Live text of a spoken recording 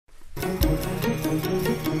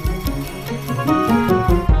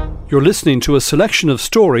You're listening to a selection of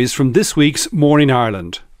stories from this week's Morning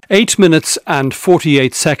Ireland. 8 minutes and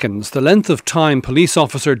 48 seconds, the length of time police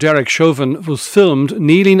officer Derek Chauvin was filmed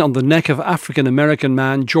kneeling on the neck of African-American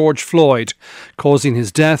man George Floyd, causing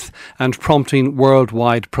his death and prompting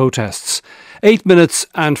worldwide protests. 8 minutes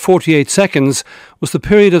and 48 seconds was the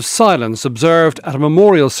period of silence observed at a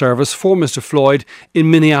memorial service for Mr. Floyd in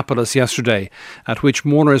Minneapolis yesterday, at which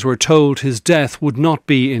mourners were told his death would not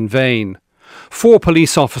be in vain. 4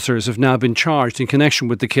 police officers have now been charged in connection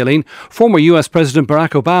with the killing. Former US President Barack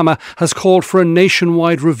Obama has called for a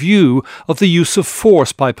nationwide review of the use of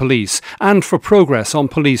force by police and for progress on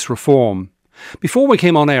police reform. Before we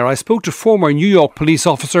came on air, I spoke to former New York police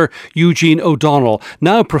officer Eugene O'Donnell,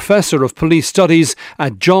 now Professor of Police Studies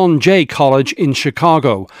at John Jay College in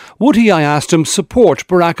Chicago. Would he, I asked him, support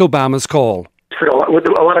Barack Obama's call?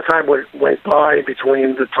 A lot of time went by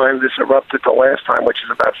between the time this erupted the last time, which is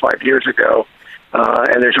about 5 years ago,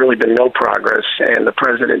 and there's really been no progress. And the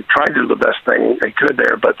president tried to do the best thing he could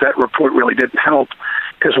there, but that report really didn't help,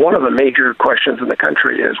 because one of the major questions in the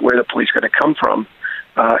country is where the police going to come from.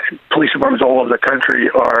 Police departments all over the country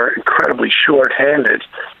are incredibly short-handed,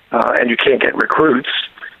 and you can't get recruits.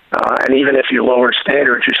 And even if you lower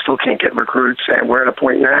standards, you still can't get recruits. And we're at a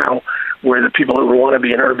point now where the people who want to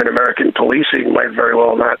be in urban American policing might very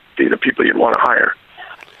well not be the people you'd want to hire.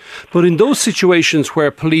 But in those situations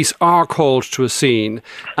where police are called to a scene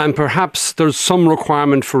and perhaps there's some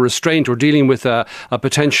requirement for restraint or dealing with a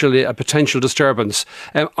potential disturbance,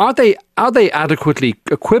 are they adequately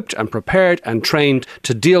equipped and prepared and trained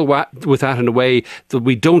to deal with that in a way that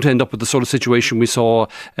we don't end up with the sort of situation we saw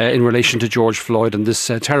in relation to George Floyd and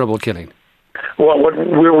this terrible killing? Well,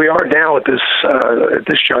 where we are now at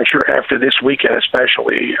this juncture, after this weekend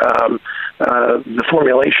especially, the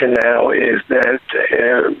formulation now is that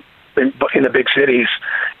in the big cities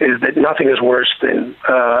is that nothing is worse than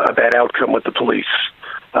a bad outcome with the police.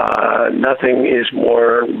 Nothing is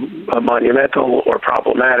more monumental or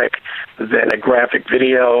problematic than a graphic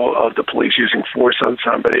video of the police using force on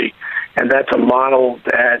somebody, and that's a model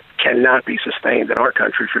that cannot be sustained in our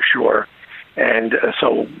country for sure. And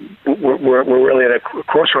so we're really at a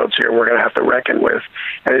crossroads here we're going to have to reckon with.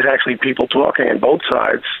 And there's actually people talking on both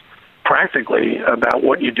sides practically about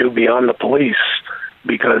what you do beyond the police,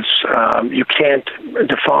 because you can't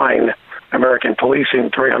define American policing,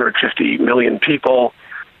 350 million people.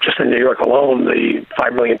 Just in New York alone, the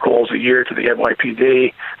 5 million calls a year to the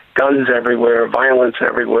NYPD, guns everywhere, violence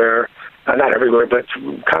everywhere. Not everywhere, but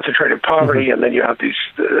concentrated poverty, and then you have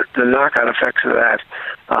the knock-on effects of that,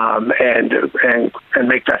 and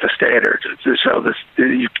make that the standard.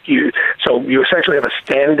 So you essentially have a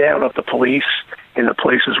stand down of the police in the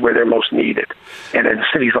places where they're most needed, and in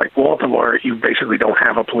cities like Baltimore, you basically don't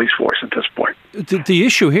have a police force at this point. The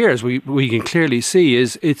issue here, as we can clearly see,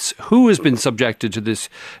 is it's who has been subjected to this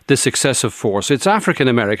excessive force. It's African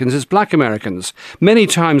Americans, it's Black Americans, many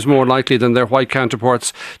times more likely than their white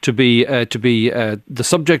counterparts to be the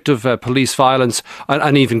subject of police violence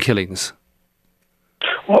and even killings.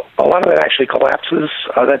 Well, a lot of that actually collapses,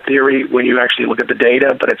 that theory, when you actually look at the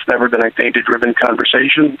data, but it's never been a data-driven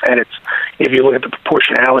conversation. And if you look at the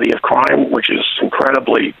proportionality of crime, which is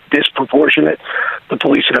incredibly disproportionate, the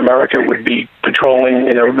police in America would be patrolling,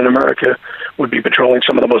 in urban America, would be patrolling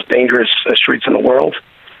some of the most dangerous streets in the world.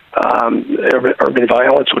 Urban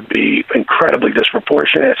violence would be incredibly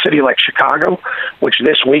disproportionate. A city like Chicago, which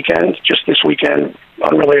just this weekend,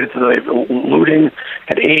 unrelated to the looting,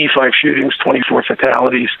 had 85 shootings, 24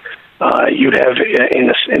 fatalities. You'd have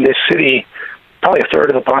in this city, probably a third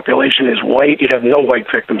of the population is white. You'd have no white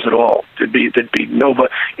victims at all. There'd be no.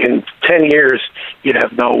 In 10 years, you'd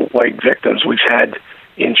have no white victims. We've had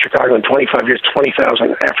in Chicago in 25 years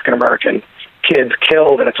 20,000 African American kids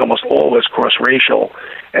killed, and it's almost always cross-racial.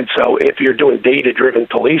 And so if you're doing data-driven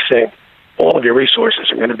policing, all of your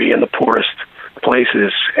resources are going to be in the poorest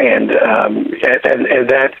places, and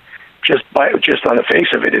that just on the face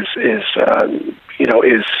of it is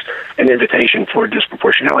an invitation for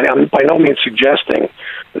disproportionality. I'm by no means suggesting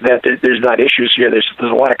that there's not issues here. There's a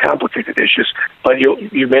lot of complicated issues, but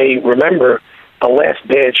you may remember the last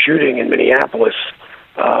bad shooting in Minneapolis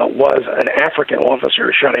was an African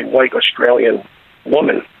officer shot a white Australian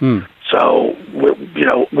woman. So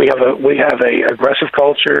we have a aggressive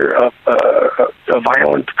culture, a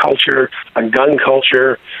violent culture, a gun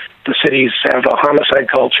culture. The cities have a homicide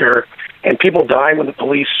culture, and people die when the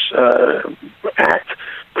police act,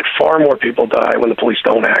 but far more people die when the police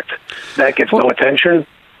don't act. That gets no attention.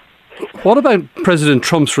 What about President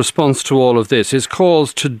Trump's response to all of this? His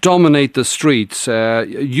calls to dominate the streets,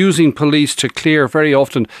 using police to clear very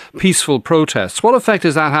often peaceful protests. What effect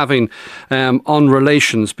is that having on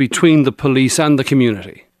relations between the police and the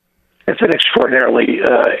community? It's an extraordinarily,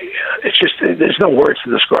 it's just, there's no words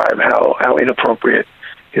to describe how inappropriate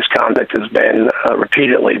his conduct has been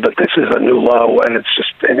repeatedly, but this is a new low, and it's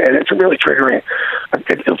just, and it's really triggering.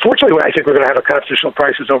 Unfortunately, I think we're going to have a constitutional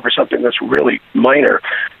crisis over something that's really minor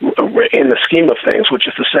in the scheme of things, which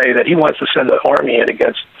is to say that he wants to send the army in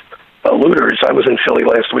against looters. I was in Philly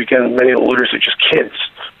last weekend. Many of the looters are just kids.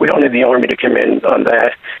 We don't need the army to come in on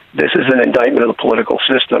that. This is an indictment of the political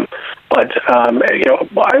system. But,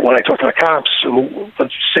 when I talk to the cops, who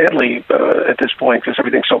sadly, at this point, because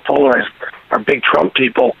everything's so polarized, are big Trump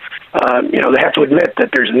people, they have to admit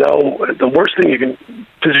that the worst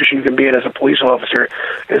position you can be in as a police officer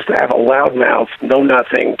is to have a loudmouth,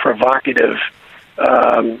 know-nothing, provocative,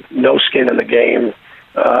 no skin in the game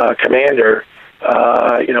commander,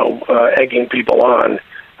 egging people on.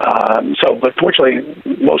 But fortunately,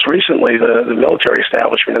 most recently, the military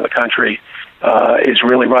establishment in the country is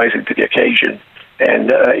really rising to the occasion,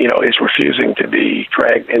 and is refusing to be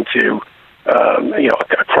dragged into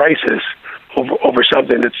a crisis over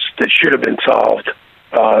something that should have been solved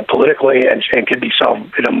politically and can be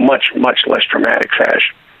solved in a much less dramatic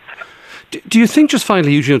fashion. Do you think, just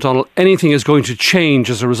finally, Eugene O'Donnell, anything is going to change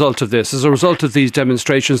as a result of this, as a result of these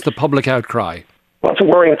demonstrations, the public outcry? Well, it's a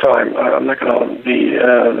worrying time. I'm not going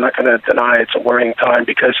to deny it's a worrying time,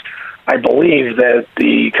 because I believe that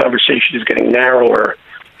the conversation is getting narrower,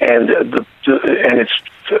 and it's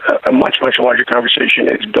a much larger conversation.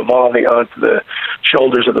 It's devolving onto the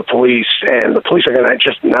shoulders of the police, and the police are going to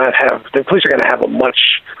just not have. The police are going to have a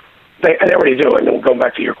much. They already do. And going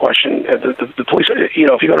back to your question, the police. If you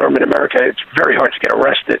go to urban America, it's very hard to get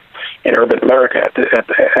arrested in urban America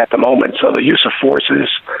at the moment. So the use of force,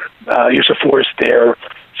 their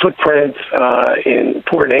footprint in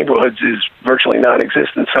poor neighborhoods is virtually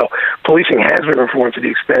non-existent. So policing has been reformed to the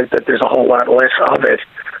extent that there's a whole lot less of it.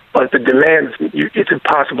 But the demands, it's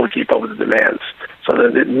impossible to keep up with the demands. So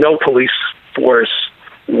that no police force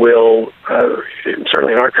will,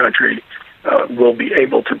 certainly in our country, will be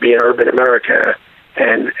able to be in urban America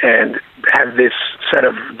and have this set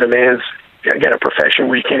of demands. Again, a profession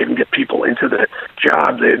where you can't even get people into the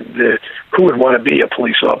job. Who would want to be a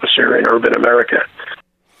police officer in urban America?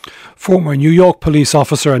 Former New York police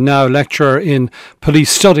officer and now lecturer in police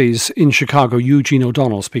studies in Chicago, Eugene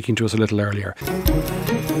O'Donnell, speaking to us a little earlier.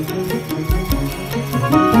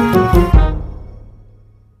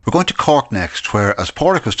 We're going to Cork next, where, as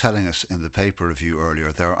Pádraig was telling us in the paper review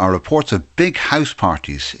earlier, there are reports of big house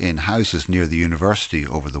parties in houses near the university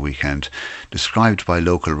over the weekend, described by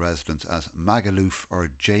local residents as Magaluf or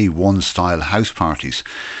J1 style house parties.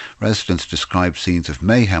 Residents described scenes of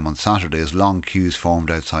mayhem on Saturday as long queues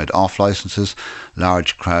formed outside off licences,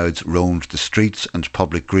 large crowds roamed the streets and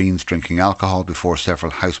public greens drinking alcohol before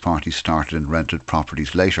several house parties started in rented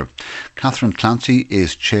properties later. Catherine Clancy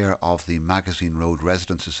is chair of the Magazine Road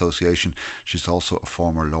Residents Association. She's also a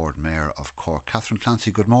former Lord Mayor of Cork. Catherine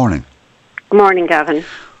Clancy, good morning. Good morning, Gavin.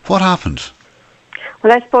 What happened?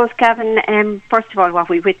 Well, I suppose, Gavin, first of all, what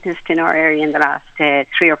we witnessed in our area in the last 3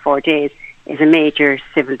 or 4 days is a major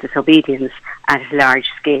civil disobedience at a large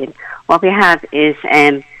scale. What we have is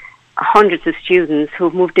hundreds of students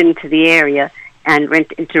who've moved into the area and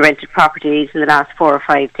into rented properties in the last 4 or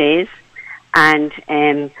 5 days. And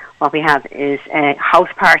what we have is house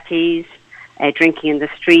parties, drinking in the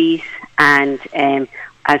street, and,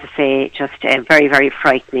 as I say, just very, very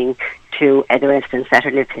frightening to the residents that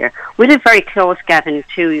live here. We live very close, Gavin,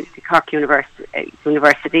 to the Cork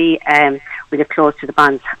University. We live close to the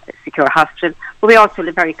Bonds Secure Hospital, but we also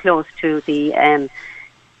live very close to the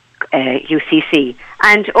UCC.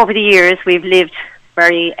 And over the years, we've lived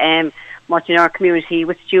very much in our community,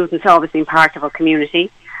 with students always being part of our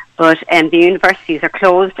community. But the universities are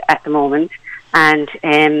closed at the moment, and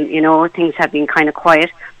things have been kind of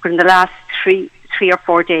quiet. But in the last three or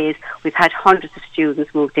 4 days, we've had hundreds of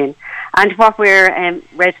students moved in. And what we're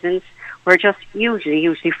residents, we're just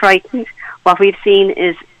usually frightened. What we've seen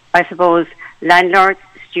is, I suppose, landlords,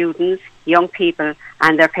 students, young people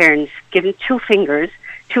and their parents given two fingers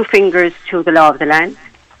to the law of the land,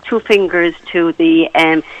 2 fingers to the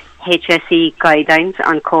HSE guidelines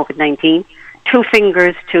on COVID-19, 2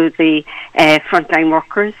 fingers to the frontline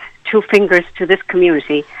workers, 2 fingers to this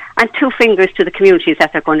community, and 2 fingers to the communities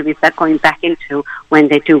that they're going to be going back into when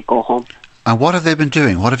they do go home. And what have they been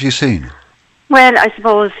doing? What have you seen? Well, I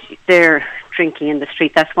suppose they're drinking in the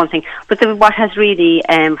street, that's one thing. But what has really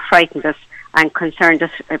frightened us, and concerned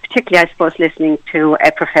us, particularly, I suppose, listening to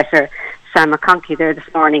Professor Sam McConkey there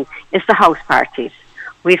this morning, is the house parties.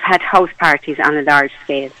 We've had house parties on a large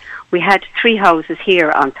scale. We had 3 houses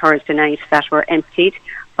here on Thursday night that were emptied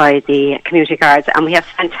by the community guards, and we have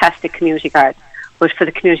fantastic community guards. But for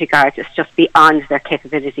the community guards, it's just beyond their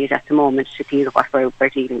capabilities at the moment to deal with what we're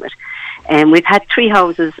dealing with. And we've had 3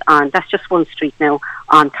 houses on, that's just one street now,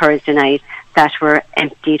 on Thursday night that were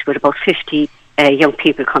emptied with about 50 young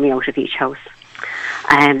people coming out of each house.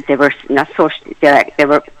 And they were not social, they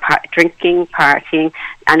were drinking, partying,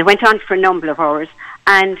 and it went on for a number of hours.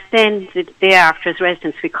 And then the day after, as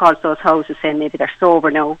residents, we called those houses saying maybe they're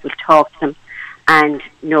sober now, we'll talk to them, and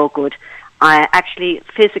no good. Actually,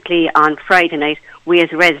 physically, on Friday night, we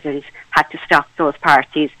as residents had to stop those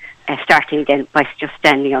parties, starting again by just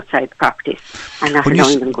standing outside the properties and not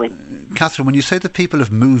allowing them go in. Catherine, when you say that people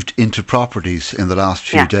have moved into properties in the last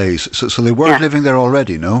few days, so they weren't living there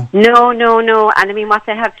already, no? No. And I mean, what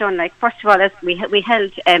they have done, like, first of all, is we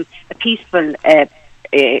held a peaceful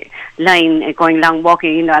line going along,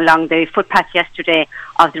 walking along the footpath yesterday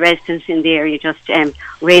of the residents in the area, just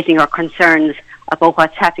raising our concerns about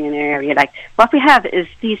what's happening in the area. Like, what we have is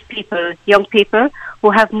these people, young people,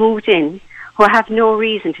 who have moved in, who have no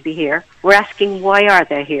reason to be here. We're asking, why are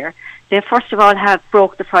they here? They, first of all, have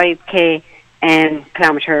broke the 5k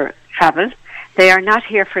kilometre travel. They are not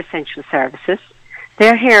here for essential services.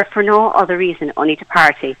 They're here for no other reason, only to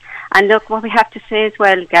party. And look, what we have to say as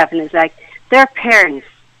well, Gavin, is like, their parents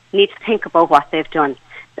need to think about what they've done.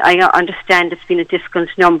 I understand it's been a difficult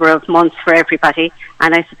number of months for everybody,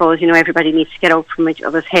 and I suppose, everybody needs to get out from each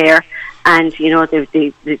other's hair, and,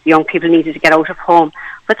 the young people needed to get out of home.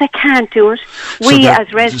 But they can't do it. We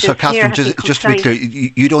as residents so Catherine, here just to be clear,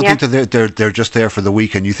 you don't think that they're just there for the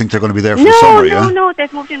weekend? You think they're going to be there for the summer, yeah? No,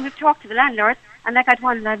 they've moved in. We've talked to the landlord, and I got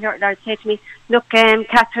one landlord say to me, look,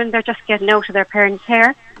 Catherine, they're just getting out of their parents'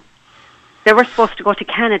 hair. They were supposed to go to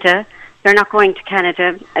Canada. They're not going to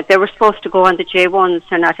Canada. They were supposed to go on the J1s.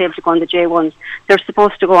 They're not able to go on the J1s. They're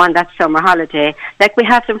supposed to go on that summer holiday. Like, we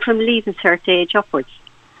have them from leaving cert age upwards.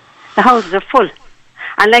 The houses are full.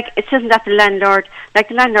 And, it isn't that the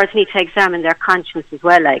landlords need to examine their conscience as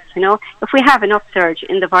well, If we have an upsurge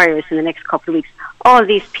in the virus in the next couple of weeks, all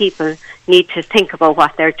these people need to think about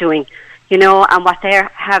what they're doing, and what they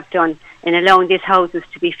have done in allowing these houses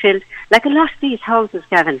to be filled. Like, a lot of these houses,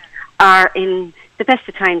 Gavin, are in the best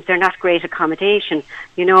of times, they're not great accommodation.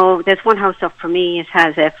 There's one house up for me, it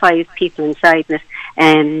has 5 people inside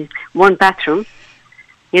it, 1 bathroom,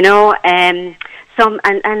 some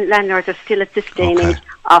and landlords are still at this day and age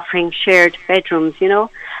offering shared bedrooms,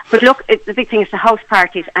 But look, the big thing is the house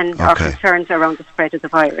parties and our concerns around the spread of the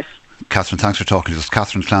virus. Catherine, thanks for talking to us.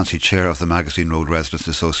 Catherine Clancy, Chair of the Magazine Road Residents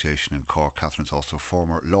Association in Cork. Catherine's also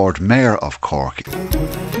former Lord Mayor of Cork.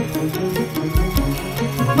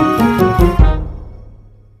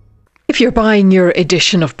 If you're buying your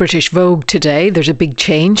edition of British Vogue today, there's a big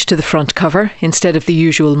change to the front cover. Instead of the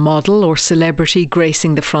usual model or celebrity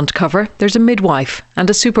gracing the front cover, there's a midwife and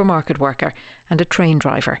a supermarket worker and a train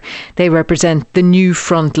driver. They represent the new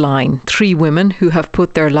front line, 3 women who have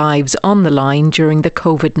put their lives on the line during the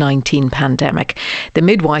COVID-19 pandemic. The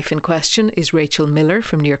midwife in question is Rachel Miller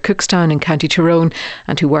from near Cookstown in County Tyrone,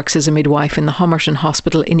 and who works as a midwife in the Homerton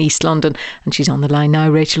Hospital in East London. And she's on the line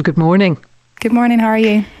now. Rachel, good morning. Good morning, how are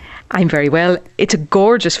you? I'm very well. It's a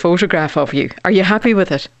gorgeous photograph of you. Are you happy with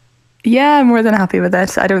it? Yeah, I'm more than happy with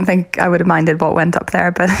it. I don't think I would have minded what went up there,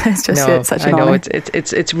 but it's just such an honour.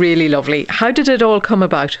 It's really lovely. How did it all come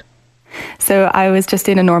about? So I was just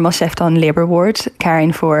doing a normal shift on labour ward,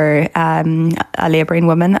 caring for a labouring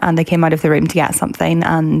woman, and I came out of the room to get something,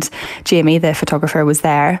 and Jamie, the photographer, was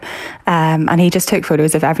there, and he just took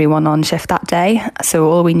photos of everyone on shift that day.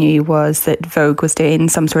 So all we knew was that Vogue was doing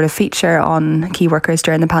some sort of feature on key workers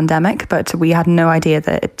during the pandemic, but we had no idea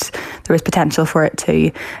that there was potential for it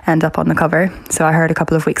to end up on the cover. So I heard a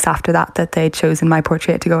couple of weeks after that they'd chosen my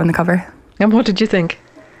portrait to go on the cover. And what did you think?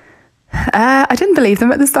 I didn't believe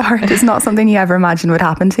them at the start. It's not something you ever imagine would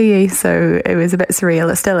happen to you, so it was a bit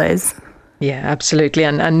surreal. It still is. Yeah, absolutely.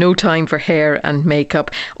 And no time for hair and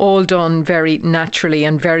makeup. All done very naturally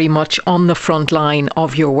and very much on the front line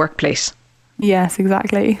of your workplace. Yes,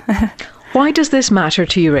 exactly. Why does this matter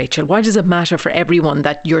to you, Rachel? Why does it matter for everyone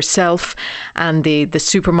that yourself and the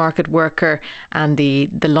supermarket worker and the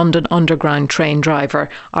London Underground train driver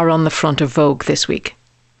are on the front of Vogue this week?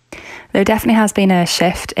 There definitely has been a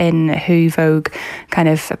shift in who Vogue kind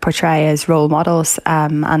of portray as role models,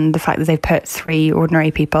 and the fact that they've put 3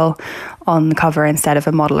 ordinary people on the cover instead of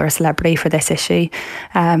a model or a celebrity for this issue.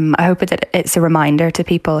 I hope that it's a reminder to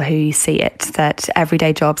people who see it that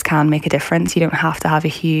everyday jobs can make a difference. You don't have to have a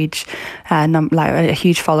huge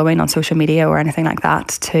following on social media or anything like that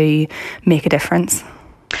to make a difference.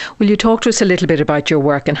 Will you talk to us a little bit about your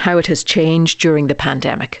work and how it has changed during the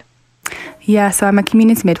pandemic? Yeah, so I'm a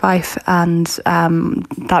community midwife, and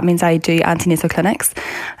that means I do antenatal clinics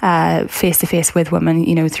face-to-face with women,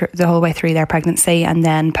 the whole way through their pregnancy, and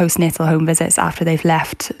then postnatal home visits after they've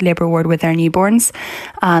left labour ward with their newborns.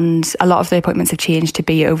 And a lot of the appointments have changed to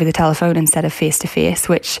be over the telephone instead of face-to-face,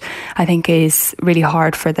 which I think is really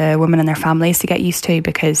hard for the women and their families to get used to,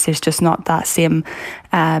 because there's just not that same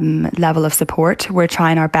level of support. We're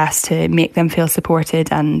trying our best to make them feel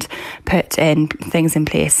supported and put in things in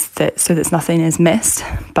place so that nothing is missed,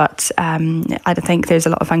 but I think there's a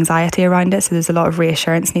lot of anxiety around it, so there's a lot of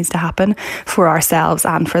reassurance needs to happen for ourselves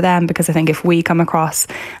and for them, because I think if we come across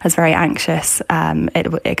as very anxious,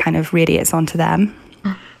 it kind of radiates onto them.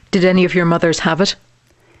 Did any of your mothers have it?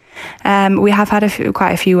 We have had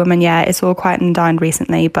quite a few women, yeah. It's all quietened down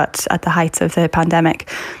recently, but at the height of the pandemic,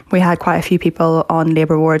 we had quite a few people on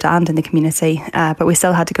labour ward and in the community, but we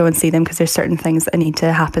still had to go and see them because there's certain things that need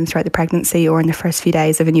to happen throughout the pregnancy or in the first few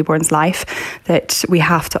days of a newborn's life that we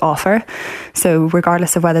have to offer. So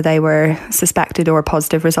regardless of whether they were suspected or a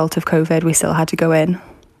positive result of COVID, we still had to go in.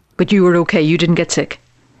 But you were okay? You didn't get sick?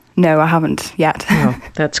 No, I haven't yet. Oh,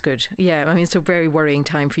 that's good. Yeah, I mean, it's a very worrying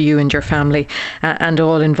time for you and your family and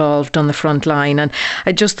all involved on the front line. And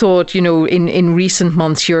I just thought, in recent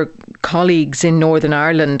months, your colleagues in Northern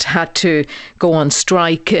Ireland had to go on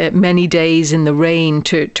strike many days in the rain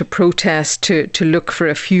to protest, to look for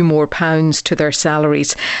a few more pounds to their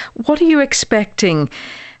salaries. What are you expecting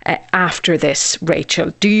after this,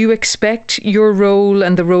 Rachel? Do you expect your role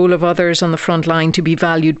and the role of others on the front line to be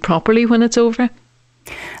valued properly when it's over?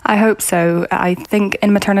 I hope so. I think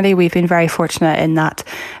in maternity we've been very fortunate in that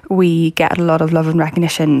we get a lot of love and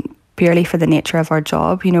recognition purely for the nature of our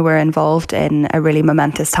job. We're involved in a really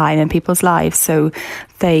momentous time in people's lives, so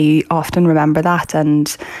they often remember that, and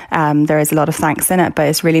there is a lot of thanks in it. But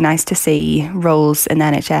it's really nice to see roles in the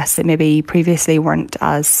NHS that maybe previously weren't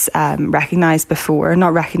as recognised before,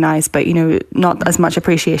 not recognised, but not as much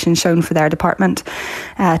appreciation shown for their department,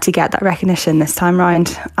 to get that recognition this time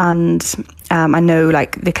round. And I know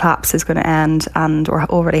the CLAPS is going to end or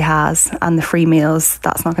already has, and the free meals,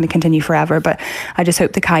 that's not going to continue forever, but I just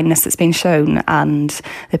hope the kindness that's been shown and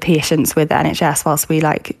the patience with the NHS whilst we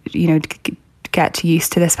get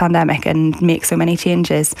used to this pandemic and make so many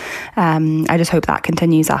changes, I just hope that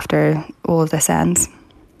continues after all of this ends.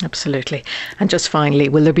 Absolutely. And just finally,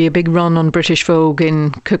 will there be a big run on British Vogue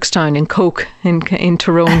in Cookstown in Coke in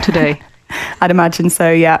Tyrone today? I'd imagine so,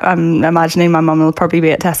 yeah. I'm imagining my mum will probably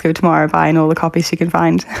be at Tesco tomorrow buying all the copies she can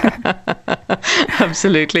find.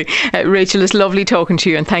 Absolutely. Rachel, it's lovely talking to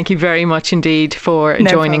you, and thank you very much indeed for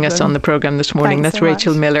joining us on the programme this morning. Thanks That's so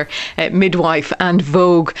Rachel much. Miller, midwife and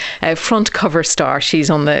Vogue front cover star. She's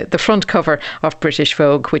on the front cover of British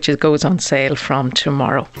Vogue, which goes on sale from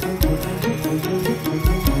tomorrow.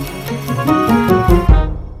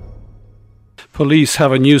 Police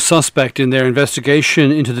have a new suspect in their investigation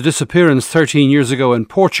into the disappearance 13 years ago in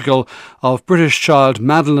Portugal of British child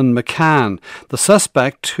Madeleine McCann. The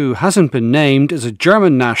suspect, who hasn't been named, is a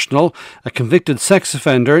German national, a convicted sex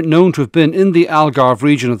offender known to have been in the Algarve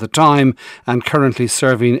region at the time and currently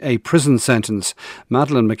serving a prison sentence.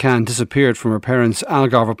 Madeleine McCann disappeared from her parents'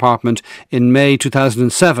 Algarve apartment in May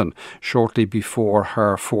 2007, shortly before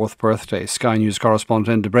her 4th birthday. Sky News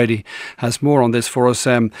correspondent Enda Brady has more on this for us.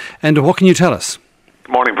 Enda, what can you tell us?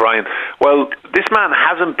 Morning, Brian. Well, this man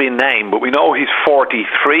hasn't been named, but we know he's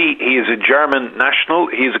 43. He is a German national.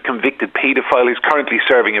 He is a convicted paedophile. He's currently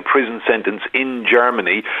serving a prison sentence in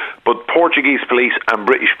Germany. But Portuguese police and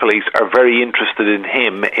British police are very interested in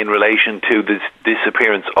him in relation to the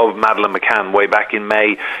disappearance of Madeleine McCann way back in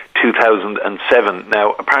May 2007.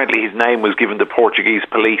 Now, apparently his name was given to Portuguese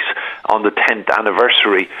police on the 10th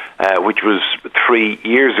anniversary, which was 3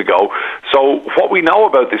 years ago. So what we know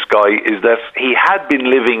about this guy is that he had been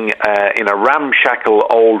living in a ramshackle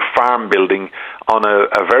old farm building on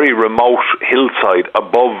a very remote hillside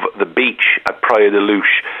above the beach at Praia da Luz,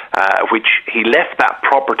 which he left that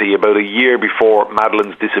property about a year before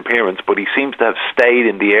Madeleine's disappearance, but he seems to have stayed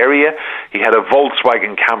in the area. He had a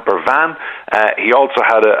Volkswagen camper van. He also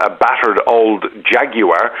had a battered old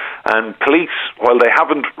Jaguar, and police, while they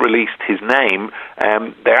haven't released his name,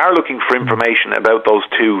 they are looking for information about those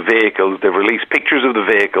two vehicles. They've released pictures of the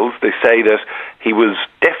vehicles. They say that he was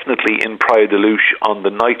definitely in Praia da Luz on the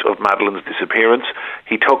night of Madeleine's disappearance.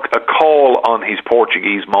 He took a call on his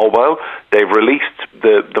Portuguese mobile. They've released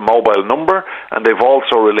the mobile number, and they've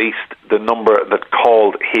also released the number that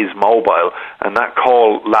called his mobile, and that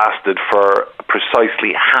call lasted for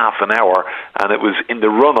precisely half an hour, and it was in the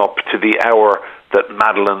run-up to the hour that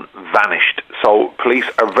Madeleine vanished. So police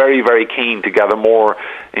are very, very keen to gather more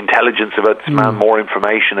intelligence about this man, more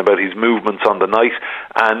information about his movements on the night.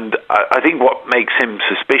 And I think what makes him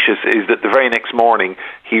suspicious is that the very next morning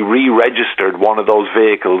he re-registered one of those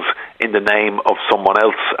vehicles in the name of someone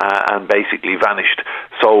else and basically vanished.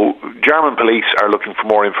 So German police are looking for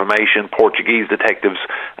more information, Portuguese detectives,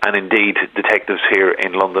 and indeed detectives here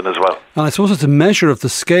in London as well. And I suppose it's a measure of the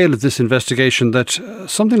scale of this investigation that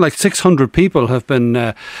something like 600 people have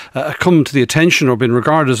been come to the attention or been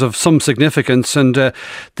regarded as of some significance, and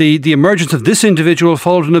the emergence of this individual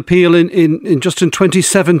followed an appeal in just in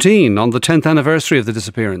 2017 on the 10th anniversary of the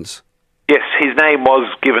disappearance. Yes, his name was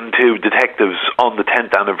given to detectives on the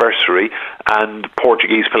 10th anniversary, and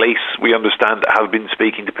Portuguese police, we understand, have been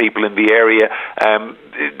speaking to people in the area.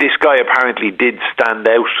 This guy apparently did stand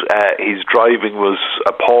out. His driving was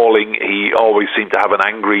appalling. He always seemed to have an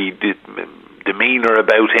angry demeanour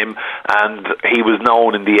about him, and he was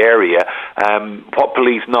known in the area. What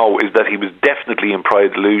police know is that he was definitely in Praia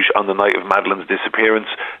da Luz on the night of Madeleine's disappearance.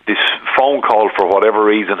 This phone call, for whatever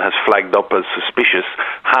reason, has flagged up as suspicious.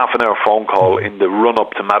 Half an hour phone call in the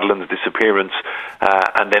run-up to Madeleine's disappearance,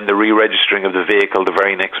 and then the re-registering of the vehicle the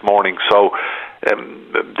very next morning. So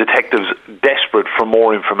detectives desperate for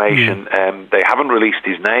more information. They haven't released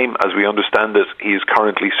his name. As we understand it, he is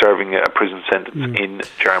currently serving a prison sentence in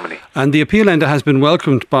Germany. And the appeal ender has been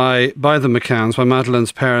welcomed by the McCanns, by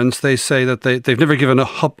Madeleine's parents. They say that they've never given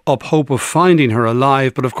up hope of finding her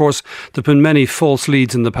alive, but of course there have been many false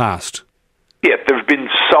leads in the past. Yeah, there have been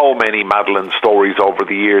so many Madeleine stories over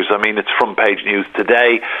the years. I mean, it's front page news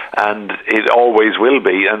today, and it always will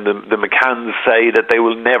be. And the McCanns say that they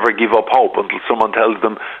will never give up hope until someone tells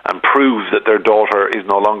them and proves that their daughter is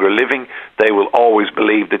no longer living. They will always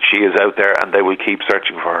believe that she is out there, and they will keep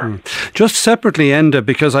searching for her. Just separately, Enda,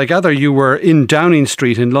 because I gather you were in Downing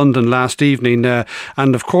Street in London last evening,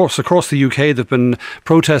 and of course across the UK there have been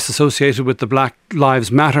protests associated with the Black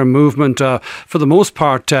Lives Matter movement, for the most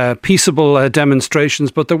part peaceable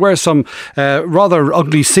demonstrations, but there were some rather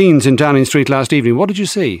ugly scenes in Downing Street last evening. What did you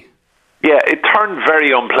see? Yeah, it turned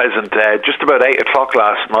very unpleasant. Just about 8 o'clock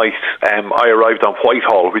last night, I arrived on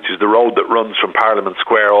Whitehall, which is the road that runs from Parliament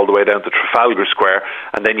Square all the way down to Trafalgar Square,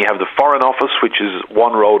 and then you have the Foreign Office, which is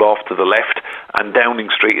one road off to the left, and Downing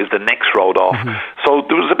Street is the next road off. So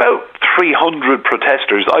there was about 300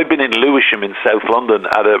 protesters. I've been in Lewisham in South London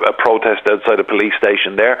at a protest outside a police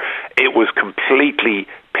station there. It was completely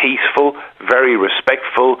peaceful, very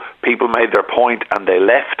respectful. People made their point and they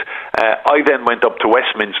left. I then went up to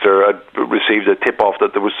Westminster. I received a tip-off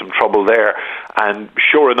that there was some trouble there, and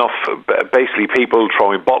sure enough, basically people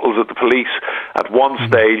throwing bottles at the police. At one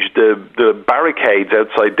stage, the barricades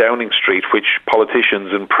outside Downing Street, which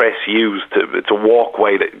politicians and press use, it's a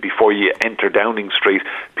walkway before you enter Downing Street,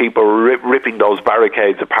 people were ripping those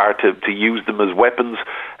barricades apart to use them as weapons.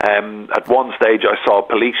 At one stage I saw a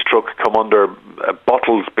police truck come under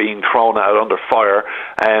bottles being thrown out under fire,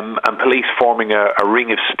 and police forming a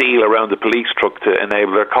ring of steel around the police truck to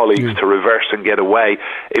enable their colleagues to reverse and get away.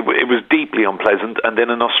 It was deeply unpleasant. And then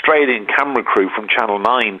an Australian camera crew from Channel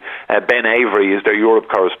 9, Ben Avery is their Europe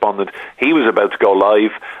correspondent, he was about to go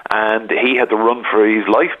live and he had to run for his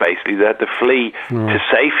life basically. They had to flee to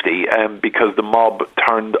safety because the mob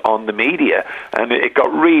turned on the media, and it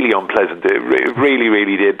got really unpleasant. It really,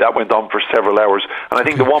 really did. That went on for several hours. And I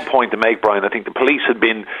think the one point to make, Brian, I think the police had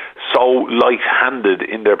been so light-handed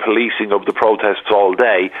in their policing of the protests all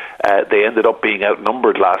day, they ended up being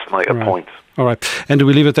outnumbered last night at points. All right. Enda,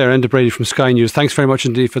 we leave it there. Enda Brady from Sky News. Thanks very much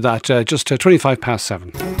indeed for that. Just 25 past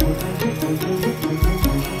 7.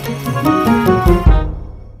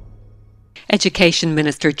 Education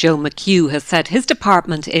Minister Joe McHugh has said his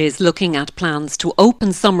department is looking at plans to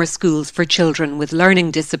open summer schools for children with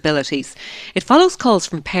learning disabilities. It follows calls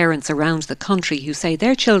from parents around the country who say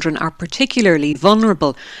their children are particularly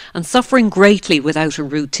vulnerable and suffering greatly without a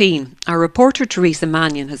routine. Our reporter Teresa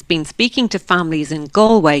Mannion has been speaking to families in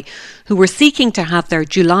Galway who were seeking to have their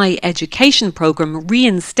July education programme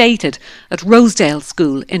reinstated at Rosedale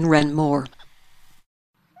School in Renmore.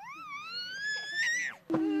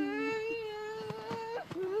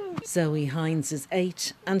 Zoe Hines is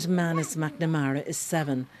 8 and Manus McNamara is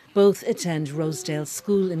 7. Both attend Rosedale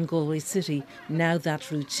School in Galway City. Now that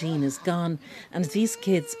routine is gone and these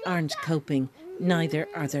kids aren't coping, neither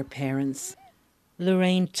are their parents.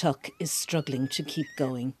 Lorraine Tuck is struggling to keep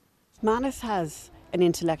going. Manus has an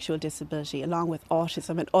intellectual disability along with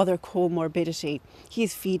autism and other comorbidity. He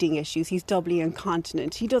has feeding issues, he's doubly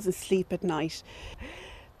incontinent, he doesn't sleep at night.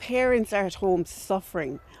 Parents are at home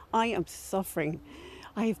suffering. I am suffering.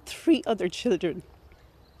 I have 3 other children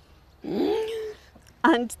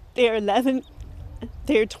and they're 11,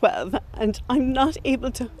 they're 12 and I'm not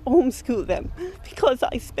able to homeschool them because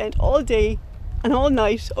I spent all day and all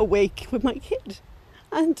night awake with my kid,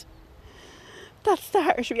 and that's the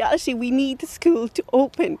harsh reality. We need the school to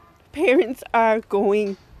open. Parents are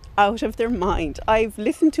going out of their mind. I've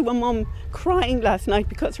listened to a mum crying last night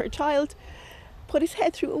because her child put his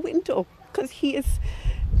head through a window because he is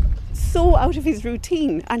so out of his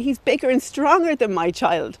routine and he's bigger and stronger than my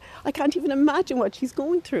child. I can't even imagine what she's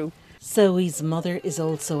going through. Zoe's mother is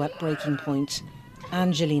also at breaking point.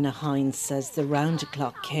 Angelina Hines says the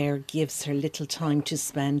round-the-clock care gives her little time to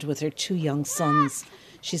spend with her 2 young sons.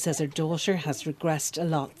 She says her daughter has regressed a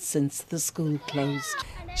lot since the school closed.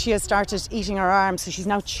 She has started eating her arm, so she's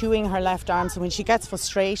now chewing her left arm. So when she gets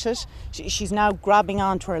frustrated, she's now grabbing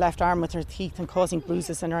onto her left arm with her teeth and causing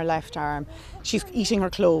bruises in her left arm. She's eating her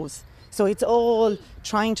clothes. So it's all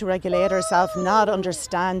trying to regulate herself, not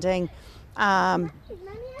understanding.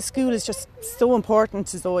 School is just so important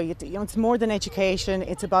to Zoe. It's more than education.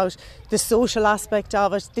 It's about the social aspect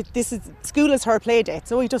of it. School is her play date.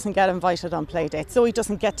 Zoe doesn't get invited on play dates. Zoe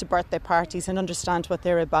doesn't get to birthday parties and understand what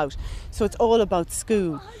they're about. So it's all about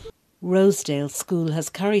school. Rosedale School has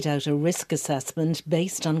carried out a risk assessment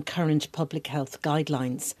based on current public health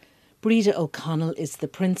guidelines. Breda O'Connell is the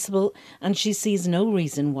principal and she sees no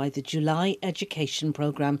reason why the July education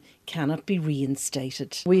programme cannot be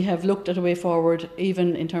reinstated. We have looked at a way forward,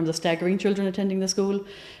 even in terms of staggering children attending the school.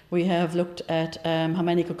 We have looked at how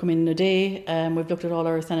many could come in a day. We've looked at all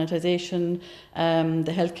our sanitisation,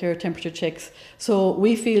 the healthcare temperature checks. So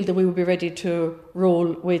we feel that we will be ready to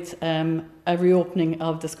roll with a reopening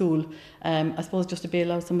of the school. I suppose just to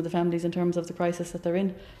bail out some of the families in terms of the crisis that they're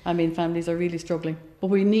in. I mean, families are really struggling. But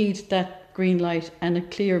we need that green light and a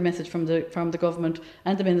clear message from the government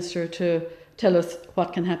and the Minister to tell us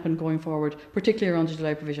what can happen going forward, particularly around the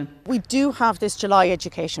July provision. We do have this July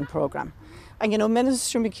education programme. And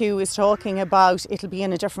Minister McHugh is talking about it'll be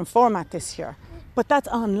in a different format this year. But that's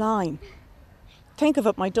online. Think of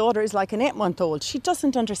it, my daughter is like an 8-month-old. She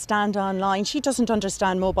doesn't understand online, she doesn't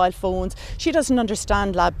understand mobile phones, she doesn't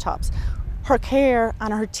understand laptops. Her care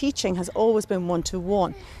and her teaching has always been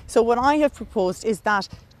one-to-one. So what I have proposed is that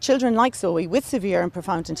children like Zoe with severe and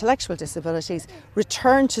profound intellectual disabilities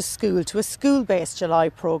return to school, to a school-based July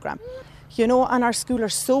programme. And our school are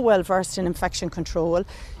so well versed in infection control.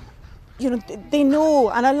 They know,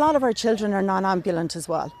 and a lot of our children are non-ambulant as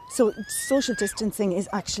well. So social distancing is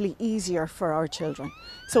actually easier for our children.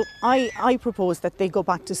 So I propose that they go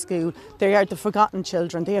back to school. They are the forgotten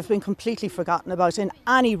children. They have been completely forgotten about in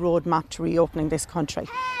any roadmap to reopening this country.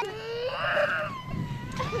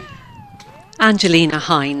 Angelina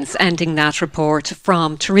Hines ending that report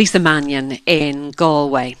from Teresa Mannion in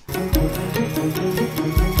Galway.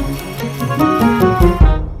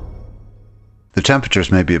 The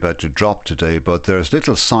temperatures may be about to drop today, but there's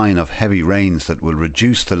little sign of heavy rains that will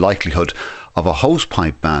reduce the likelihood of a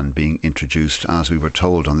hosepipe ban being introduced, as we were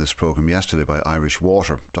told on this programme yesterday by Irish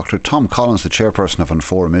Water. Dr Tom Collins, the chairperson of An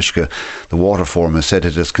Fóra Uisce, the Water Forum, has said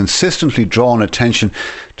it has consistently drawn attention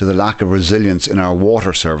to the lack of resilience in our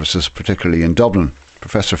water services, particularly in Dublin.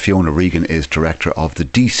 Professor Fiona Regan is director of the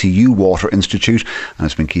DCU Water Institute and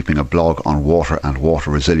has been keeping a blog on water and water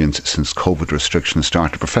resilience since COVID restrictions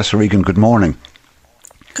started. Professor Regan, good morning.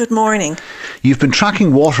 Good morning. You've been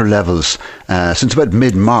tracking water levels since about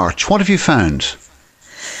mid-March. What have you found?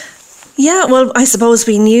 Yeah, well, I suppose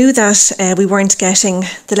we knew that we weren't getting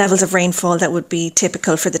the levels of rainfall that would be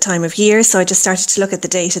typical for the time of year. So I just started to look at the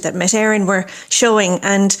data that Met Éireann were showing,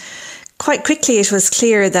 and quite quickly it was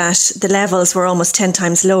clear that the levels were almost 10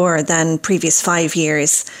 times lower than previous 5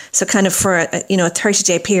 years. So kind of for a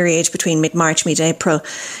 30-day period between mid-March, mid-April,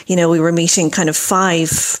 we were meeting kind of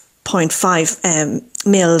 5.5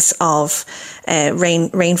 mils of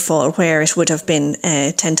rainfall, where it would have been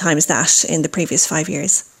 10 times that in the previous 5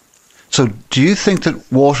 years. So do you think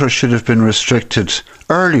that water should have been restricted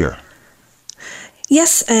earlier?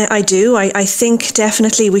 Yes, I do. I think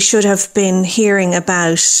definitely we should have been hearing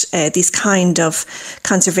about these kind of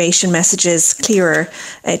conservation messages clearer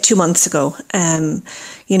 2 months ago.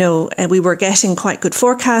 We were getting quite good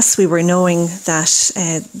forecasts. We were knowing that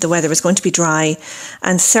the weather was going to be dry,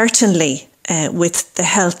 and certainly with the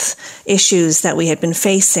health issues that we had been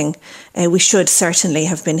facing, we should certainly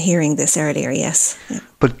have been hearing this earlier, yes. Yeah.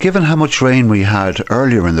 But given how much rain we had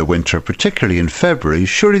earlier in the winter, particularly in February,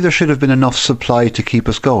 surely there should have been enough supply to keep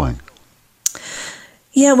us going.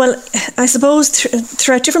 Yeah, well, I suppose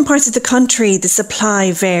throughout different parts of the country, the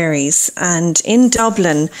supply varies. And in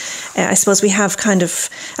Dublin, I suppose we have kind of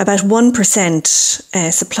about 1%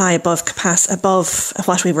 supply above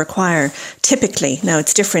what we require typically. Now,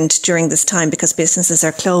 it's different during this time because businesses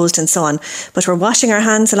are closed and so on, but we're washing our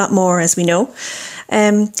hands a lot more, as we know.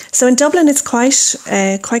 So in Dublin, it's quite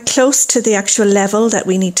close to the actual level that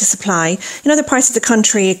we need to supply. In other parts of the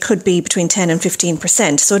country, it could be between 10 and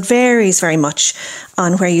 15%. So it varies very much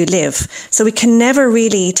on where you live. So we can never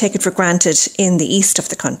really take it for granted in the east of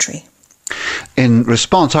the country. In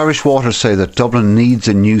response, Irish Water say that Dublin needs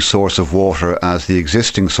a new source of water as the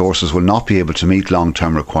existing sources will not be able to meet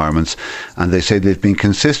long-term requirements, and they say they've been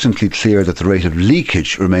consistently clear that the rate of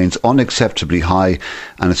leakage remains unacceptably high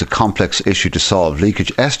and it's a complex issue to solve.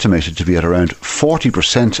 Leakage estimated to be at around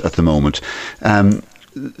 40% at the moment.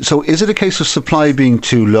 So is it a case of supply being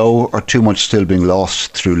too low or too much still being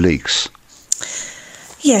lost through leaks?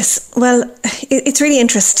 Yes, well, it's really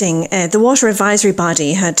interesting. The Water Advisory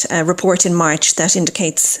Body had a report in March that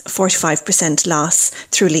indicates 45% loss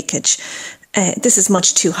through leakage. This is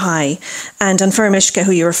much too high. And An Fear Uisce,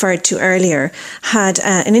 who you referred to earlier, had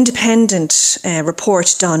an independent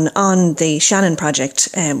report done on the Shannon project,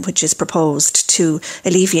 which is proposed to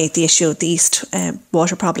alleviate the issue of the East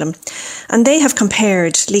water problem. And they have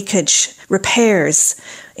compared leakage repairs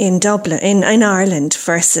in Dublin, in Ireland,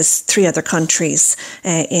 versus 3 other countries,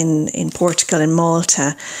 in Portugal and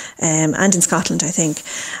Malta, and in Scotland, I think.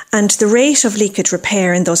 And the rate of leakage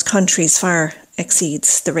repair in those countries far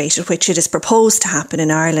exceeds the rate at which it is proposed to happen in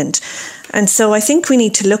Ireland. And so I think we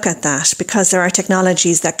need to look at that, because there are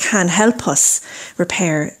technologies that can help us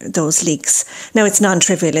repair those leaks. Now, it's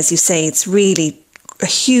non-trivial, as you say. It's really a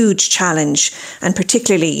huge challenge, and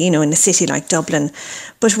particularly, in a city like Dublin.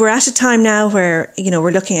 But we're at a time now where, we're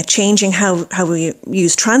looking at changing how we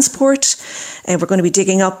use transport. We're going to be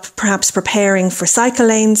digging up, perhaps preparing for cycle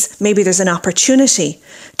lanes. Maybe there's an opportunity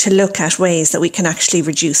to look at ways that we can actually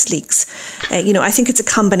reduce leaks. I think it's a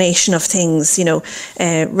combination of things,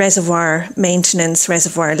 reservoir maintenance,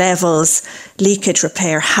 reservoir levels, leakage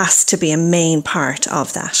repair has to be a main part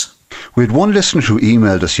of that. We had one listener who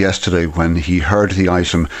emailed us yesterday when he heard the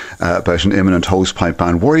item about an imminent hosepipe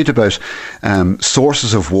ban, worried about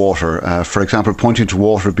sources of water, for example, pointing to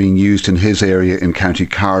water being used in his area in County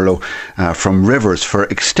Carlow from rivers for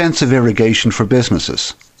extensive irrigation for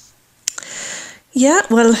businesses. Yeah,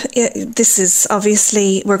 well, this is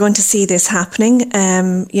obviously, we're going to see this happening.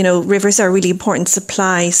 Rivers are a really important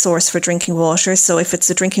supply source for drinking water. So if it's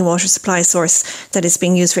a drinking water supply source that is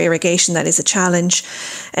being used for irrigation, that is a challenge.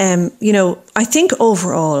 I think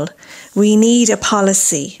overall, we need a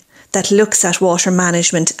policy that looks at water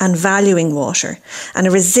management and valuing water, and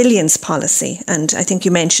a resilience policy. And I think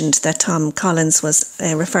you mentioned that Tom Collins was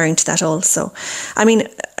referring to that also. I mean,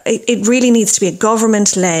 it really needs to be a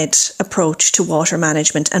government-led approach to water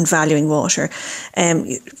management and valuing water.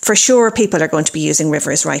 For sure, people are going to be using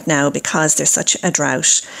rivers right now because there's such a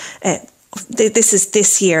drought. This is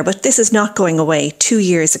this year, but this is not going away. 2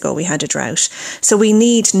 years ago, we had a drought. So we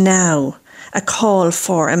need now a call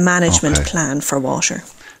for a management plan for water.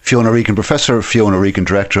 Fiona Regan, Professor Fiona Regan,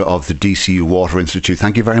 Director of the DCU Water Institute,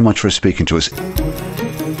 thank you very much for speaking to us.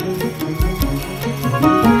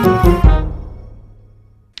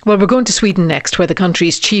 Well, we're going to Sweden next, where the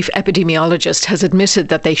country's chief epidemiologist has admitted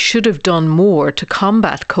that they should have done more to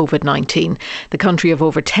combat COVID-19. The country of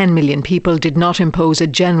over 10 million people did not impose a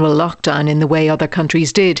general lockdown in the way other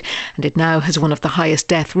countries did, and it now has one of the highest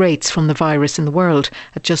death rates from the virus in the world,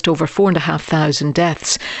 at just over 4,500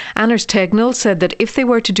 deaths. Anders Tegnell said that if they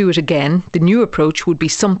were to do it again, the new approach would be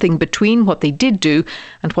something between what they did do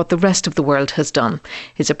and what the rest of the world has done.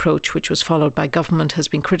 His approach, which was followed by government, has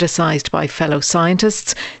been criticised by fellow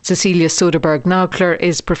scientists. Cecilia Söderberg-Naukler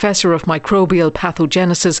is Professor of Microbial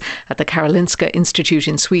Pathogenesis at the Karolinska Institute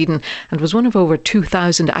in Sweden and was one of over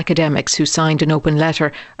 2,000 academics who signed an open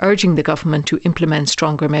letter urging the government to implement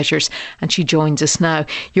stronger measures. And she joins us now.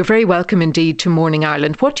 You're very welcome indeed to Morning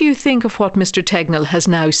Ireland. What do you think of what Mr Tegnell has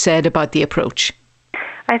now said about the approach?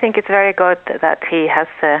 I think it's very good that he has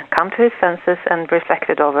come to his senses and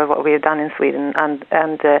reflected over what we have done in Sweden and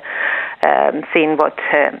seen what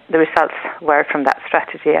the results were from that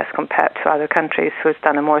strategy as compared to other countries who's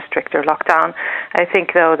done a more stricter lockdown. I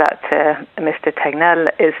think, though, that Mr Tegnell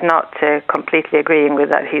is not completely agreeing with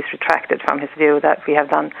that. He's retracted from his view that we have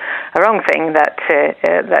done a wrong thing, that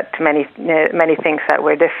many things that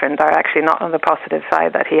were different are actually not on the positive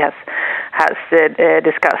side that he has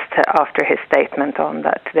discussed after his statement on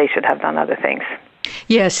that they should have done other things.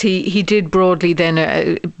 Yes, he did broadly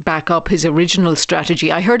then back up his original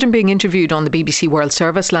strategy. I heard him being interviewed on the BBC World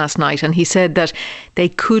Service last night, and he said that they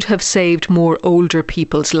could have saved more older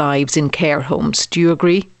people's lives in care homes. Do you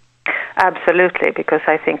agree? Absolutely, because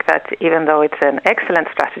I think that even though it's an excellent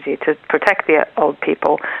strategy to protect the old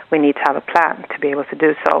people, we need to have a plan to be able to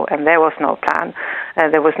do so, and there was no plan.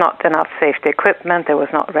 There was not enough safety equipment, there was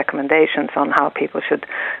not recommendations on how people should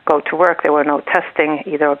go to work, there were no testing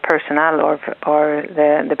either of personnel or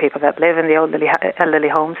the people that live in the elderly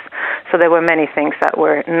homes, so there were many things that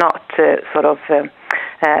were not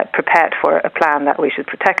prepared for a plan that we should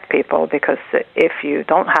protect people, because if you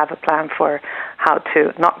don't have a plan for how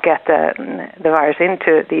to not get the virus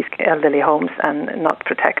into these elderly homes and not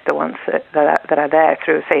protect the ones that are there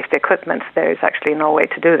through safety equipment, there is actually no way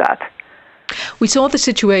to do that. We saw the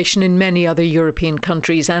situation in many other European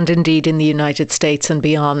countries and indeed in the United States and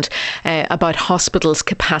beyond about hospitals'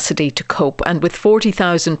 capacity to cope. And with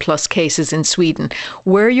 40,000 plus cases in Sweden,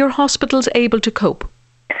 were your hospitals able to cope?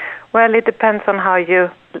 Well, it depends on how you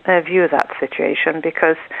view that situation,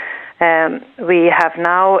 because we have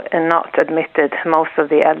now not admitted most of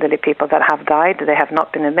the elderly people that have died. They have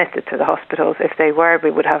not been admitted to the hospitals. If they were, we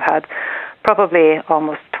would have had probably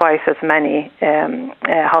almost twice as many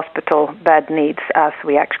hospital bed needs as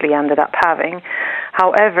we actually ended up having.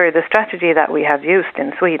 However, the strategy that we have used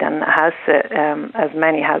in Sweden has, as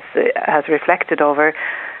many has reflected over,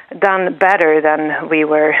 done better than we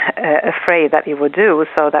were afraid that it would do.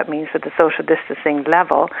 So that means that the social distancing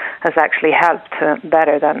level has actually helped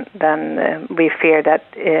better than we feared that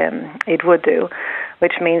it would do,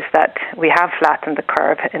 which means that we have flattened the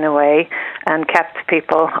curve in a way and kept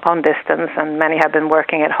people on distance, and many have been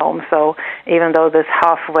working at home. So even though this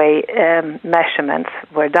halfway measurements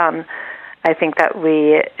were done, I think that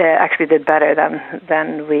we actually did better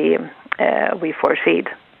than we foreseed.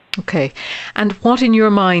 Okay. And what in your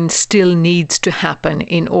mind still needs to happen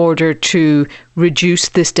in order to reduce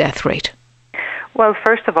this death rate? Well,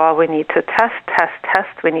 first of all, we need to test.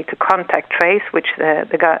 We need to contact trace, which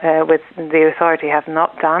the authority have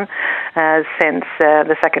not done since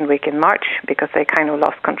the second week in March, because they kind of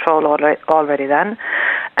lost control already then.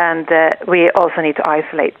 And we also need to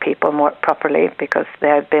isolate people more properly, because they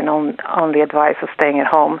have been on the advice of staying at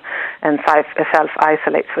home and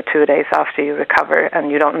self-isolate for 2 days after you recover,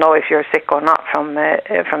 and you don't know if you're sick or not from the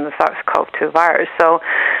SARS-CoV-2 virus. So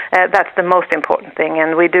that's the most important thing,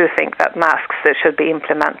 and we do think that masks should be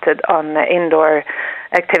implemented on indoor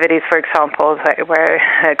activities, for example,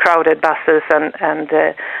 where crowded buses and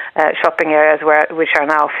shopping areas which are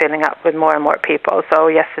now filling up with more and more people. So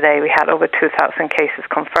yesterday we had over 2,000 cases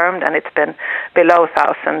confirmed, and it's been below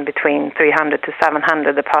 1,000, between 300 to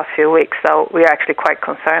 700 the past few weeks. So we are actually quite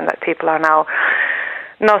concerned that people are now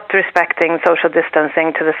not respecting social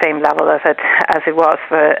distancing to the same level as it was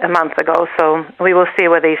a month ago. So we will see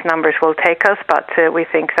where these numbers will take us, but we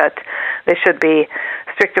think that there should be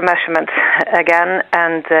stricter measurements again,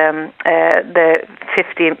 and the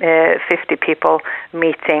 50 people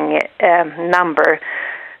meeting number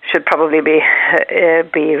should probably be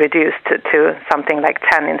reduced to something like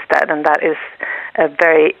 10 instead, and that is a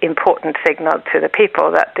very important signal to the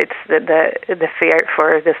people that it's the fear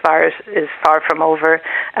for this virus is far from over,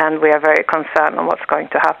 and we are very concerned on what's going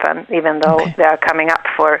to happen, even though they are coming up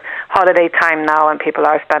for holiday time now and people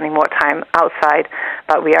are spending more time outside,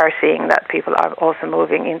 but we are seeing that people are also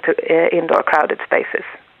moving into indoor crowded spaces.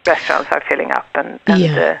 Restaurants are filling up and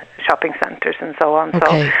shopping centres and so on.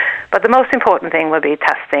 Okay. So, but the most important thing will be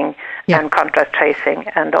testing and contact tracing,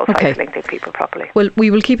 and also isolating people properly. Well, we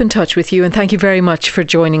will keep in touch with you, and thank you very much for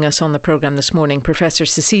joining us on the programme this morning. Professor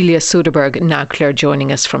Cecilia Söderberg-Naukler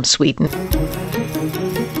joining us from Sweden.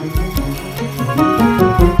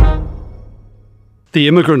 The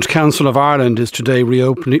Immigrant Council of Ireland is today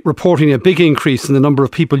reporting a big increase in the number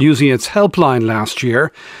of people using its helpline last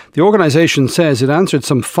year. The organisation says it answered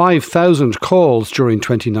some 5,000 calls during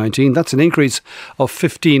 2019. That's an increase of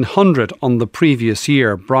 1,500 on the previous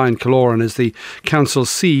year. Brian Killoran is the Council's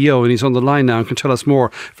CEO and he's on the line now and can tell us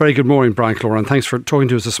more. Very good morning, Brian Killoran. Thanks for talking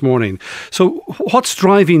to us this morning. So what's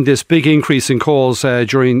driving this big increase in calls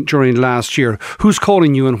during last year? Who's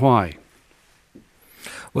calling you and why?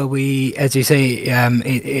 Well, we, as you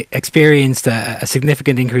say, experienced a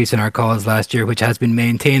significant increase in our calls last year, which has been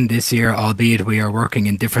maintained this year, albeit we are working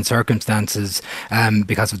in different circumstances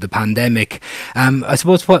because of the pandemic. I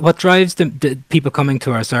suppose what drives the people coming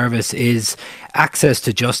to our service is access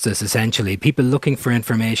to justice, essentially. People looking for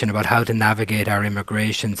information about how to navigate our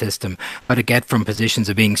immigration system, how to get from positions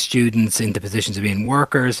of being students into positions of being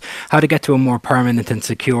workers, how to get to a more permanent and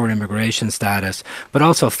secure immigration status. But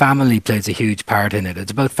also family plays a huge part in it. It's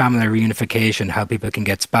about family reunification, how people can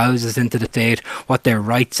get spouses into the state, what their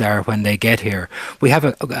rights are when they get here. We have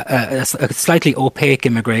a slightly opaque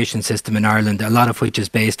immigration system in Ireland, a lot of which is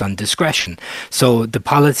based on discretion. So the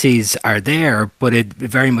policies are there, but it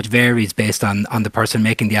very much varies based on the person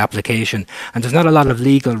making the application. And there's not a lot of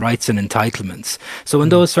legal rights and entitlements. So in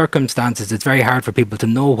those circumstances, it's very hard for people to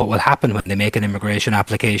know what will happen when they make an immigration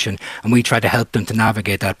application. And we try to help them to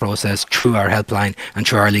navigate that process through our helpline and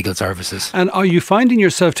through our legal services. And are you finding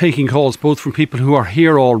yourself taking calls both from people who are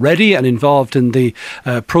here already and involved in the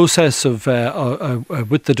process of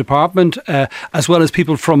with the department, as well as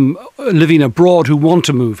people from living abroad who want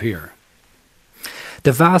to move here?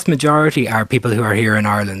 The vast majority are people who are here in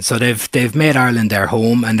Ireland. So they've made Ireland their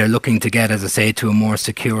home and they're looking to get, as I say, to a more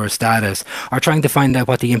secure status, or trying to find out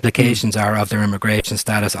what the implications are of their immigration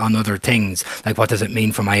status on other things. Like, what does it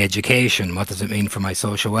mean for my education? What does it mean for my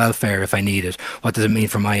social welfare if I need it? What does it mean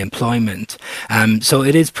for my employment? So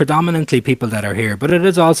it is predominantly people that are here, but it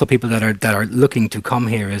is also people that are looking to come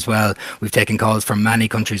here as well. We've taken calls from many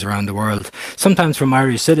countries around the world, sometimes from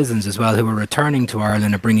Irish citizens as well, who are returning to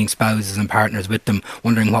Ireland and bringing spouses and partners with them,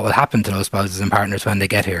 wondering what will happen to those spouses and partners when they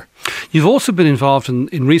get here. You've also been involved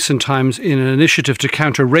in recent times in an initiative to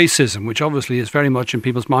counter racism, which obviously is very much in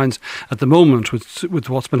people's minds at the moment with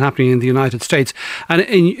what's been happening in the United States. And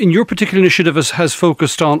in your particular initiative has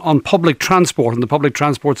focused on public transport and the public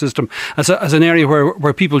transport system as an area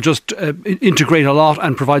where people just integrate a lot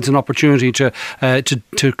and provides an opportunity to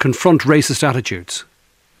confront racist attitudes.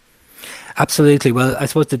 Absolutely. Well, I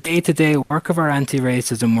suppose the day-to-day work of our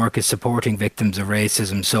anti-racism work is supporting victims of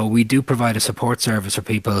racism. So we do provide a support service for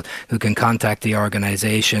people who can contact the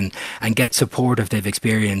organisation and get support if they've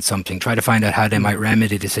experienced something, try to find out how they might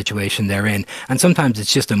remedy the situation they're in. And sometimes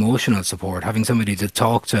it's just emotional support, having somebody to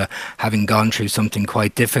talk to, having gone through something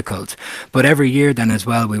quite difficult. But every year then as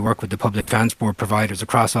well, we work with the public transport providers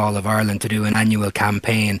across all of Ireland to do an annual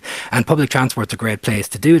campaign. And public transport's a great place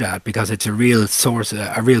to do that because it's a real source,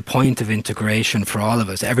 a real point of integration for all of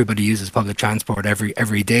us. Everybody uses public transport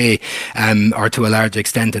every day, or to a large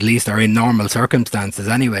extent at least, or in normal circumstances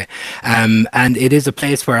anyway. And it is a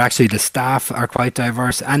place where actually the staff are quite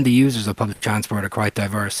diverse and the users of public transport are quite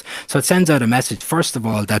diverse. So it sends out a message, first of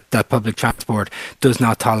all, that public transport does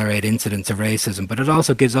not tolerate incidents of racism, but it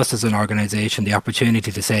also gives us as an organisation the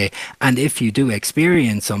opportunity to say, and if you do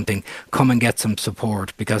experience something, come and get some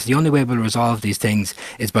support, because the only way we'll resolve these things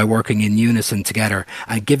is by working in unison together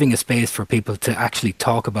and giving a space for people to actually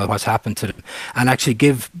talk about what's happened to them, and actually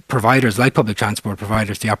give providers like public transport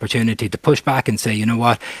providers the opportunity to push back and say, you know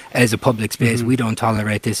what, as a public space, we don't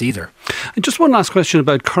tolerate this either. And just one last question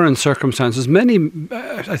about current circumstances.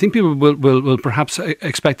 I think people will perhaps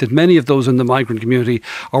expect that many of those in the migrant community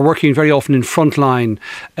are working very often in frontline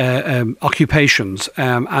occupations,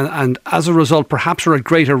 and as a result perhaps are at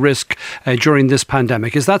greater risk during this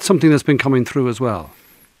pandemic. Is that something that's been coming through as well?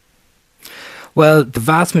 Well, the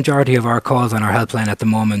vast majority of our calls on our helpline at the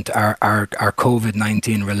moment are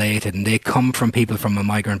COVID-19 related, and they come from people from a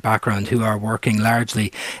migrant background who are working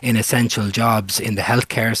largely in essential jobs in the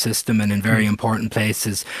healthcare system and in very important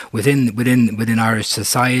places within Irish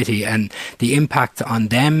society. And the impact on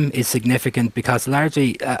them is significant because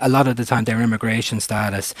largely a lot of the time their immigration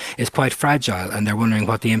status is quite fragile and they're wondering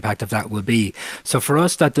what the impact of that will be. So for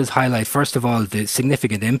us, that does highlight, first of all, the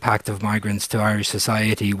significant impact of migrants to Irish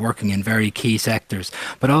society working in very key sectors,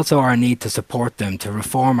 but also our need to support them, to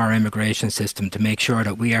reform our immigration system, to make sure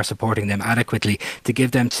that we are supporting them adequately, to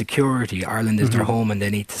give them security. Ireland is their home and they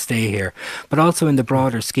need to stay here. But also in the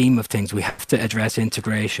broader scheme of things, we have to address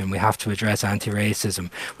integration, we have to address anti-racism,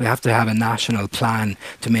 we have to have a national plan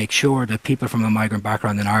to make sure that people from a migrant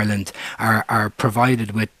background in Ireland are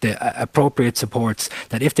provided with the appropriate supports,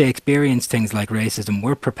 that if they experience things like racism,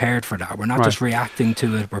 we're prepared for that. We're not just reacting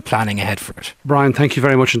to it, we're planning ahead for it. Brian, thank you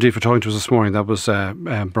very much indeed for talking to us this morning. That was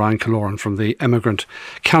Brian Killoran from the Emigrant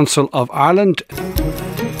Council of Ireland.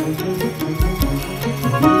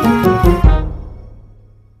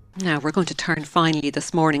 Now we're going to turn finally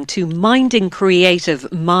this morning to Minding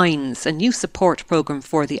Creative Minds, a new support programme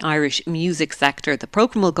for the Irish music sector. The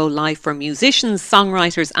programme will go live for musicians,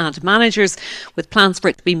 songwriters and managers, with plans for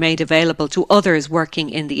it to be made available to others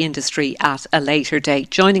working in the industry at a later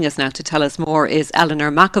date. Joining us now to tell us more is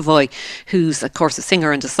Eleanor McAvoy, who's of course a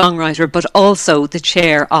singer and a songwriter, but also the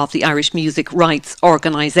chair of the Irish Music Rights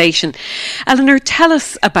Organisation. Eleanor, tell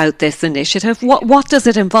us about this initiative. What does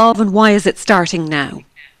it involve and why is it starting now?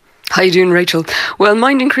 How you doing, Rachel? Well,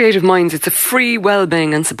 Minding Creative Minds, it's a free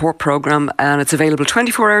wellbeing and support programme, and it's available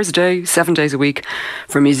 24 hours a day, 7 days a week,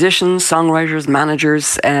 for musicians, songwriters,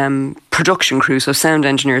 managers, production crew, so sound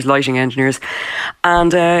engineers, lighting engineers.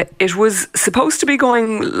 And it was supposed to be we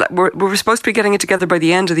were supposed to be getting it together by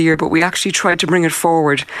the end of the year, but we actually tried to bring it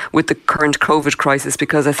forward with the current COVID crisis,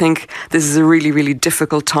 because I think this is a really, really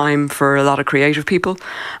difficult time for a lot of creative people,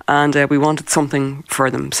 and we wanted something for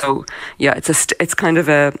them. So yeah, it's kind of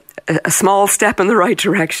a small step in the right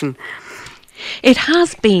direction. It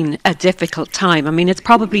has been a difficult time. I mean, it's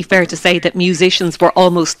probably fair to say that musicians were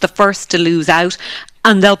almost the first to lose out,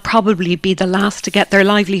 and they'll probably be the last to get their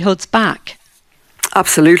livelihoods back.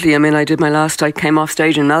 Absolutely. I mean, I came off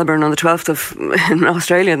stage in Melbourne on the 12th in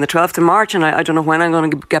Australia on the 12th of March, and I don't know when I'm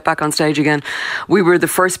going to get back on stage again. We were the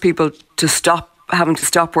first people to having to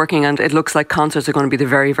stop working, and it looks like concerts are going to be the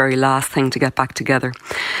very, very last thing to get back together.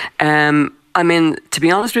 I mean, to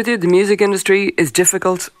be honest with you, the music industry is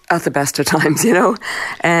difficult at the best of times, you know.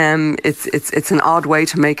 It's an odd way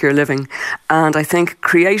to make your living. And I think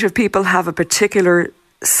creative people have a particular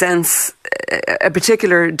set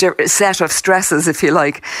of stresses, if you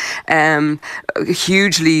like.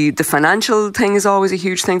 Hugely, the financial thing is always a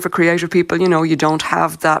huge thing for creative people. You know, you don't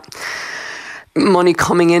have that money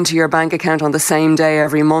coming into your bank account on the same day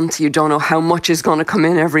every month. You don't know how much is going to come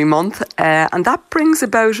in every month, and that brings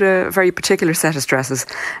about a very particular set of stresses.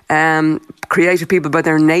 Creative people, by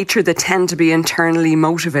their nature, they tend to be internally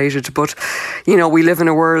motivated, but you know, we live in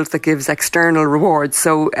a world that gives external rewards,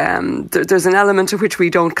 so there's an element to which we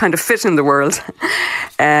don't kind of fit in the world.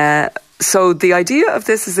 So the idea of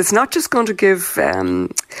this is it's not just going to give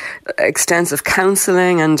extensive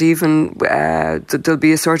counselling, and even there'll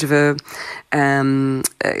be a sort of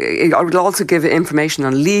it will also give information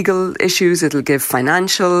on legal issues. It'll give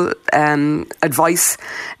financial advice.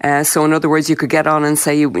 So in other words, you could get on and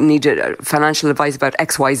say you need financial advice about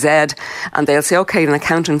XYZ, and they'll say, okay, an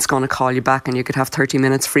accountant's going to call you back, and you could have 30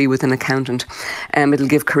 minutes free with an accountant. It'll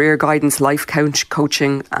give career guidance, life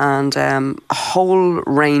coaching, and a whole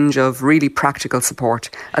range of really practical support,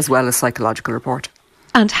 as well as psychological support.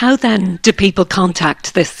 And how then do people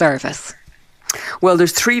contact this service? Well,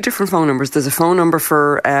 there's 3 different phone numbers. There's a phone number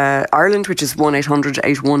for Ireland, which is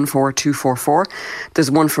 1-800-814-244. There's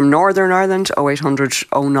one from Northern Ireland,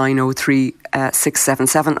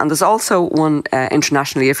 0800-0903-677. And there's also one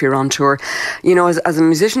internationally if you're on tour. You know, as a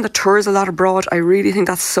musician that tours a lot abroad, I really think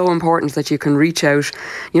that's so important that you can reach out,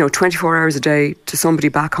 24 hours a day to somebody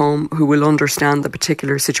back home who will understand the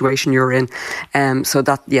particular situation you're in. So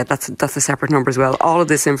that's a separate number as well. All of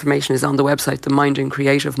this information is on the website, the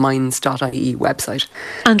mindingcreativeminds.ie website.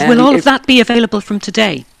 And will all of that be available from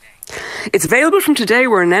today? It's available from today.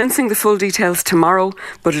 We're announcing the full details tomorrow,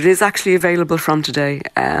 but it is actually available from today.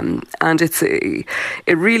 And it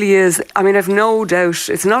really is. I mean, I've no doubt,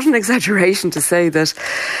 it's not an exaggeration to say that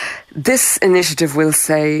this initiative will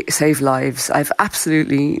save lives. I've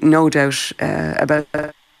absolutely no doubt about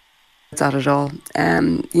that at all.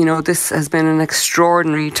 This has been an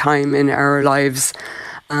extraordinary time in our lives,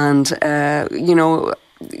 and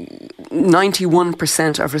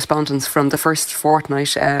 91% of respondents from the first fortnight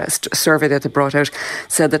survey that they brought out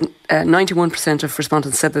said that 91% of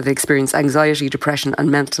respondents said that they experienced anxiety, depression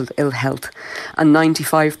and mental ill health, and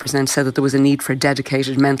 95% said that there was a need for a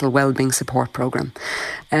dedicated mental wellbeing support programme.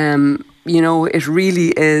 It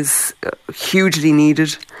really is hugely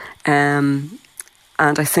needed, and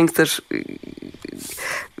I think that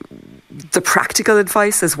the practical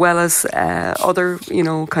advice, as well as other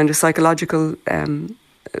kind of psychological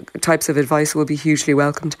types of advice will be hugely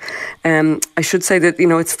welcomed. I should say that,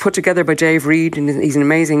 it's put together by Dave Reid, and he's an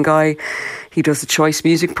amazing guy. He does the Choice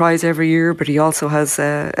Music Prize every year, but he also has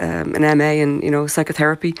an MA in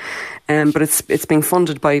psychotherapy. But it's being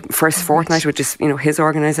funded by First Fortnight, which is his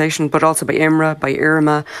organisation, but also by IMRA, by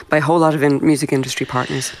IRMA, by a whole lot of music industry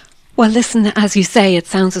partners. Well, listen, as you say, it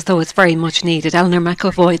sounds as though it's very much needed. Eleanor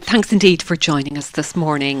McEvoy, thanks indeed for joining us this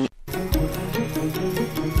morning.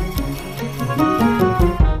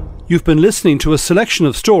 You've been listening to a selection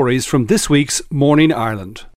of stories from this week's Morning Ireland.